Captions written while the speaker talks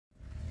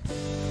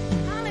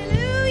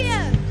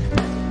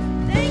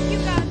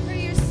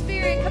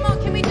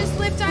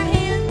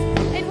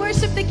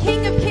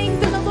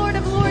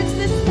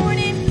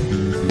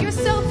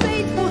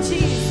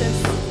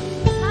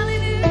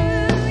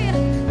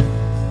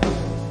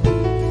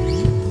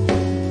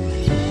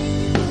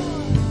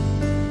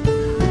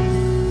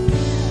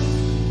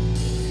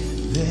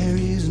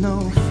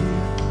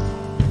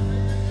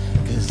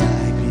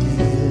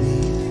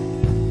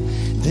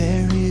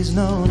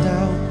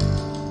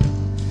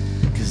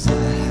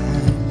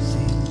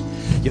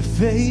your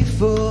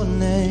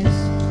faithfulness,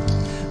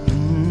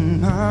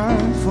 my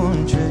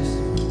fortress,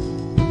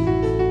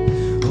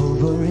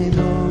 over and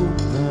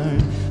over.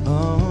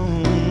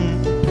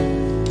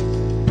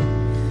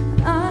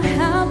 I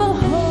have a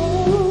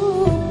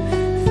hope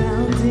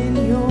found in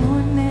your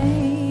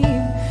name.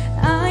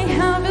 I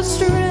have a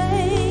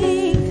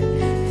strength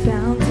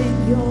found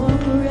in your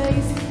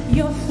grace.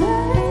 Your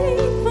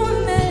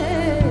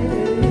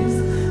faithfulness,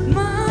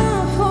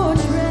 my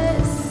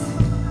fortress,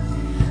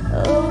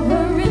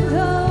 over and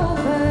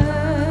over.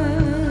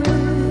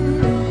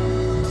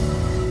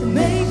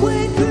 Make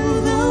way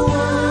through the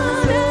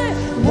water,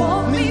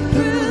 walk me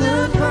through the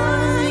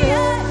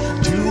fire.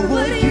 Do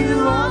what you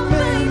are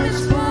famous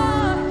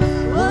for,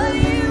 what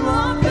you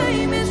are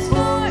famous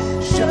for.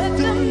 Shut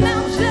the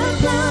mouths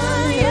of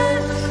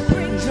lions,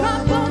 bring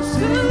dry bones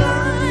to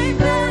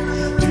life. And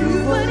do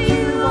what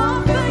you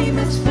are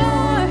famous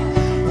for,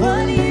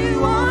 what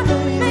you are.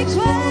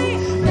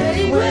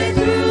 Make way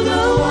through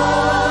the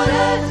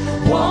water,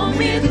 walk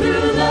me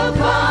through the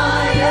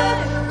fire.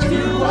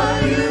 Do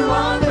what you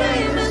are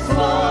famous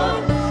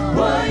for,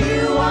 what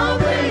you are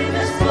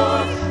famous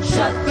for.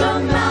 Shut the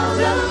mouths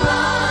of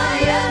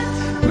lions,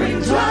 bring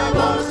dry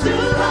bones to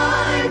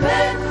life.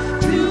 And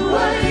do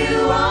what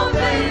you are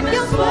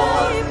famous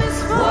for,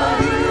 what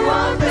you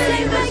are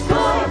famous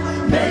for.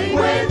 Make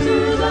way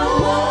through the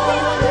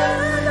water,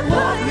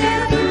 walk me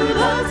through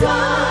the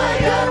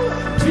fire.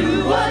 Do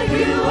what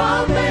you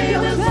are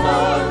famous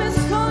for,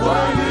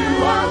 what you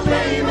are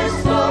famous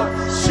for.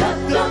 Shut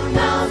the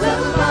mouths of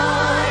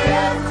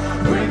lions,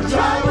 bring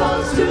dry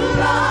bones to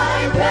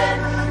life. And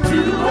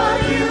do what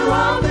you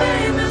are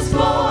famous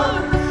for,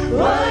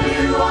 what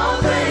you are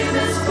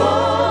famous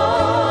for.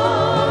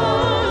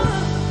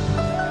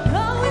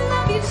 Oh, we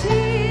love you,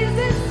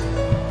 Jesus.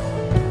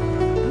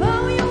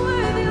 Oh, you're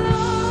worthy,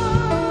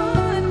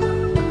 Lord.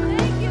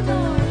 Thank you,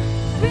 Lord.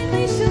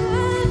 Release your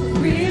love.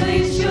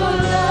 Release your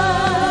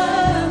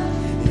love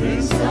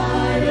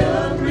inside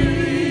of me.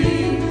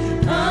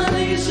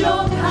 Unleash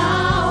your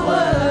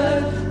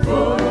power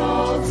for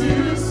all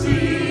to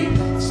see.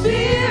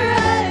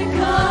 Spirit,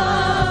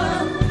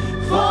 come,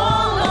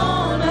 fall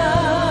on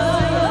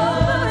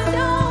us,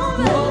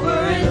 over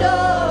and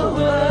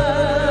over.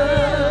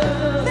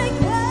 Make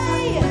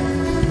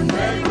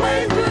way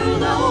through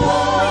the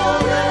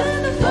water,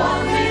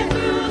 walk me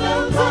through the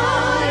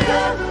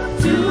fire.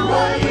 Do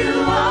what you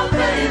are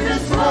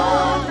famous for,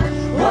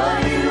 what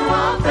you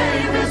are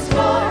famous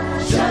for.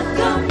 Shut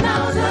the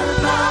mouths of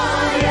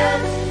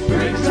lions,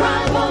 bring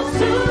dry bones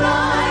to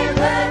life.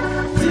 And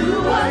do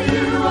what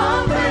you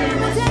are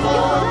famous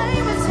for,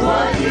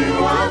 what you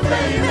are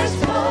famous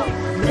for.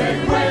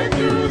 Make way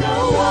through the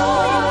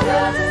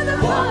water,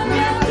 walk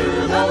me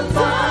through the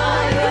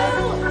fire.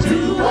 Do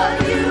what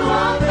you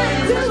are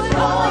famous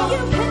for,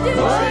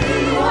 what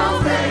you are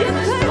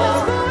famous for.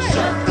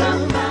 Shut the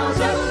mouths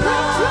of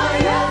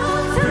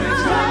lions, bring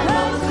dry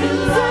bones to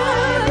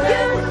life.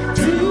 And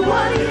do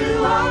what you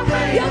are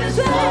famous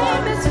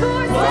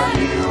for, what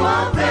you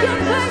are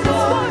famous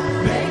for.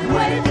 Make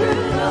way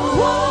through the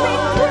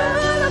water,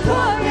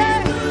 walk me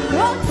through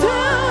the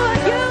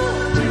fire.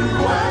 Do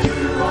what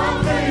you are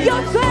famous for.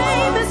 You're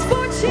famous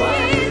for Jesus.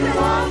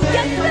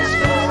 You're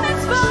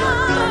famous for.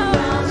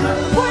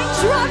 Bring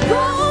dry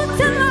bones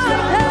to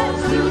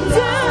life.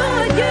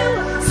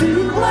 Do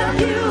what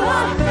you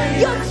are.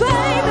 You're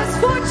famous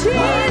for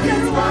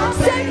Jesus.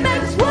 Say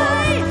make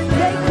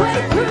way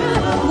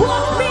through.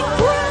 Walk me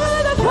through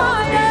the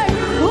fire.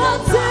 I'll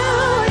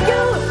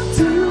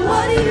do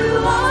what you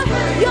are.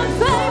 You're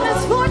famous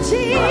for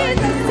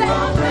Jesus.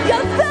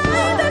 You're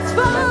famous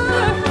for.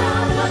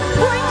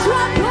 Bring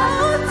dry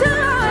bones to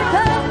life.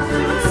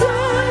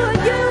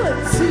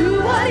 Do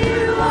what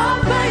you are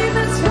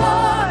famous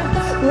for,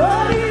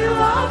 what you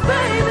are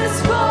famous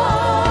for.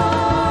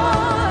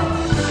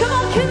 Come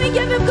on, can we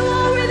give him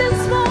glory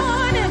this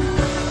morning?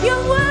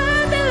 You're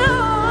worthy,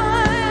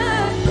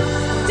 Lord.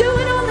 Do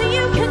what only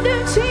you can do,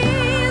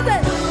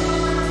 Jesus.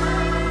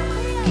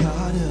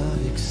 God of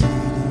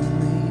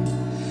exceedingly,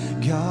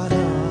 God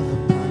of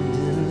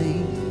abundantly,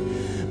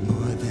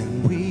 more than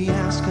we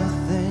ask or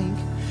think.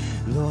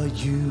 Lord,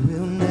 you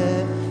will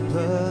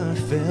never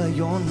fail.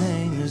 Your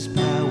name is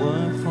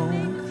powerful,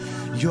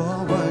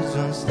 your word's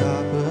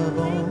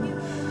unstoppable.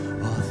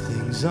 All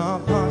things are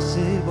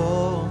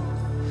possible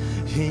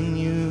in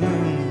you.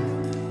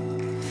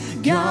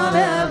 God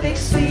of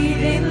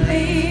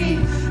exceedingly,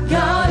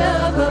 God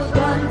of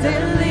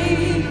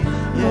abundantly,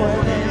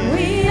 more than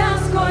we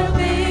ask or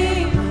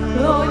think.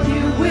 Lord,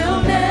 you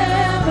will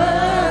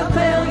never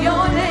fail.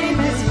 Your name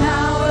is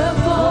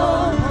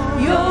powerful,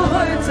 your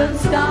word's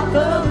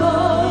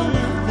unstoppable.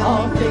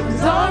 All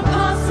things are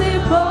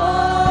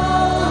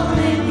possible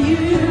in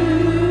you.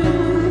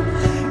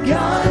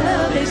 God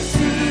of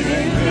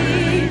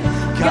exceedingly,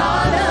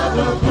 God of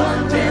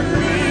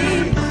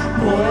abundantly,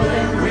 more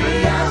than we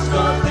ask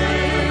or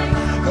think.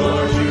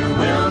 Lord, you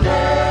will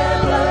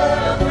never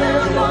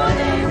fail. Your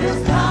name is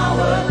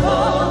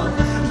powerful,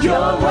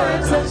 your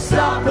word's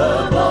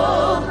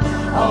unstoppable.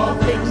 All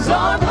things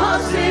are possible.